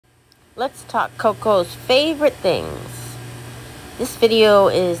Let's talk Coco's favorite things. This video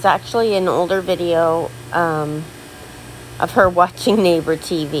is actually an older video of her watching Neighbor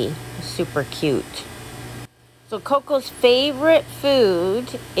TV. Super cute. So Coco's favorite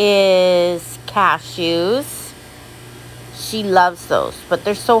food is cashews. She loves those, but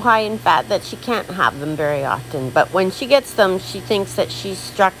they're so high in fat that she can't have them very often. But when she gets them, she thinks that she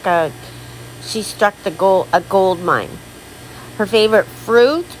struck a gold mine. Her favorite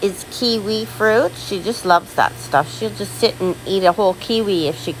fruit is kiwi fruit. She just loves that stuff. She'll just sit and eat a whole kiwi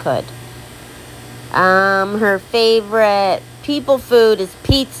if she could. Her favorite people food is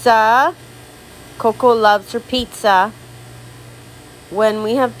pizza. Coco loves her pizza. When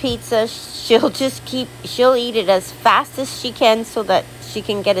we have pizza, she'll eat it as fast as she can so that she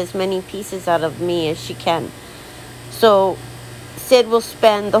can get as many pieces out of me as she can. So Sid will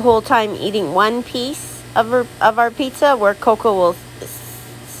spend the whole time eating one piece of our pizza, where Coco will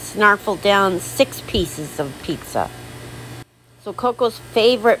snarfle down 6 pieces of pizza. So Coco's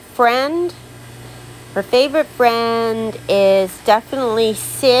favorite friend, her favorite friend is definitely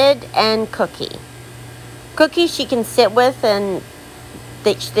Sid and Cookie. Cookie she can sit with and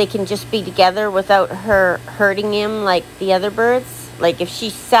they can just be together without her hurting him like the other birds. Like if she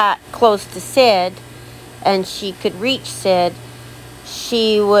sat close to Sid and she could reach Sid,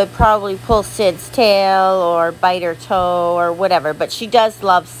 she would probably pull Sid's tail or bite her toe or whatever. But she does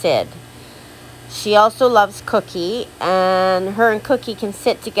love Sid. She also loves Cookie, and her and Cookie can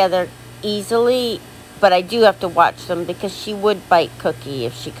sit together easily, but I do have to watch them because she would bite Cookie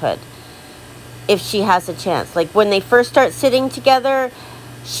if she could. If she has a chance. Like when they first start sitting together,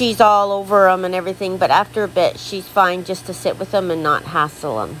 she's all over them and everything, but after a bit, she's fine just to sit with them and not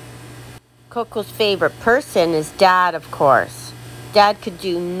hassle them. Coco's favorite person is Dad, of course. Dad could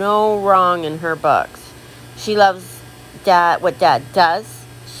do no wrong in her books. She loves what Dad does.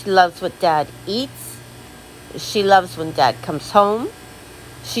 She loves what Dad eats. She loves when Dad comes home.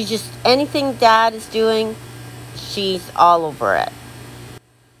 Anything Dad is doing, she's all over it.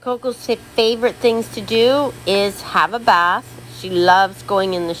 Coco's favorite things to do is have a bath. She loves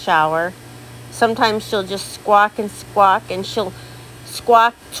going in the shower. Sometimes she'll just squawk, and she'll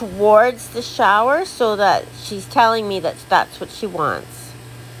squawk towards the shower so that she's telling me that that's what she wants.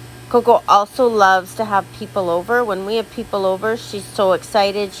 Coco also loves to have people over. When we have people over, she's so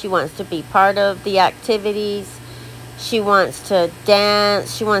excited. She wants to be part of the activities. She wants to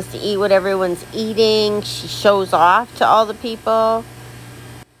dance. She wants to eat what everyone's eating. She shows off to all the people.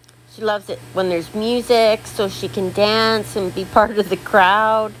 She loves it when there's music so she can dance and be part of the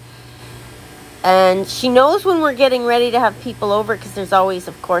crowd. And she knows when we're getting ready to have people over because there's always,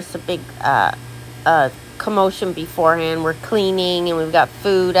 of course, a big commotion beforehand. We're cleaning and we've got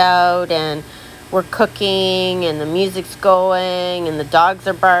food out and we're cooking and the music's going and the dogs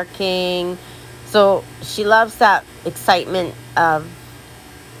are barking. So she loves that excitement of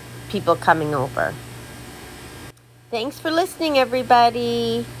people coming over. Thanks for listening,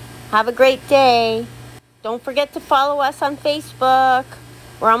 everybody. Have a great day. Don't forget to follow us on Facebook.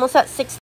 We're almost at 6